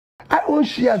I own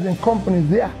shares in companies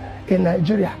there in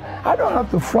Nigeria. I don't have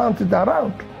to flaunt it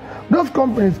around. Those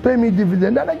companies pay me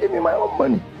dividend and they give me my own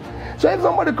money. So if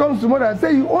somebody comes tomorrow and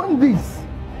say you own this,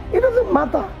 it doesn't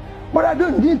matter. But I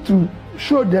don't need to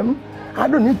show them. I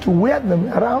don't need to wear them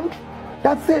around.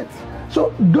 That's it.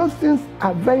 So those things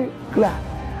are very clear.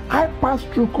 I pass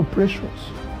through corporations.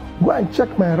 Go and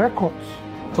check my records.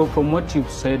 So from what you've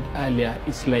said earlier,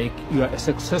 it's like you are a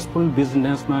successful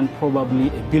businessman, probably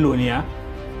a billionaire,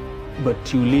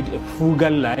 but you lead a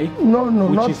frugal life.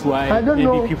 Which is why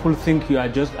maybe people think you are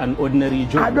just an ordinary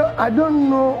Joe. I don't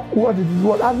know what it is.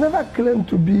 Well, I've never claimed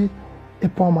to be a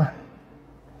poor man.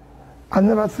 I've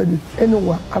never said it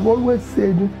anywhere. I've always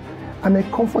said I'm a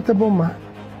comfortable man.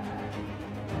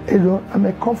 You know, I'm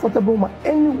a comfortable man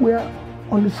anywhere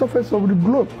on the surface of the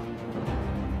globe.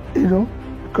 You know,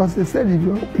 because they said if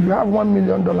you have $1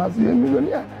 million, you're a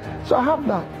millionaire. So I have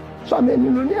that. So I'm a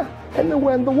millionaire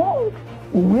anywhere in the world.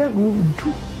 What we are going to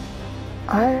do,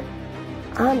 I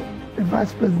am the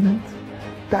Vice President,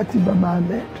 Dati Baba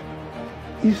Ahmed,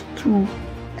 is to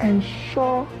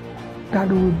ensure that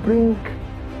we bring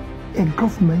a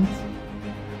government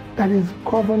that is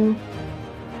governed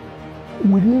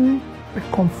within the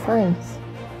confines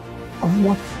of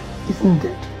what is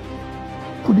needed,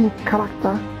 putting character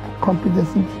and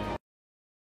competency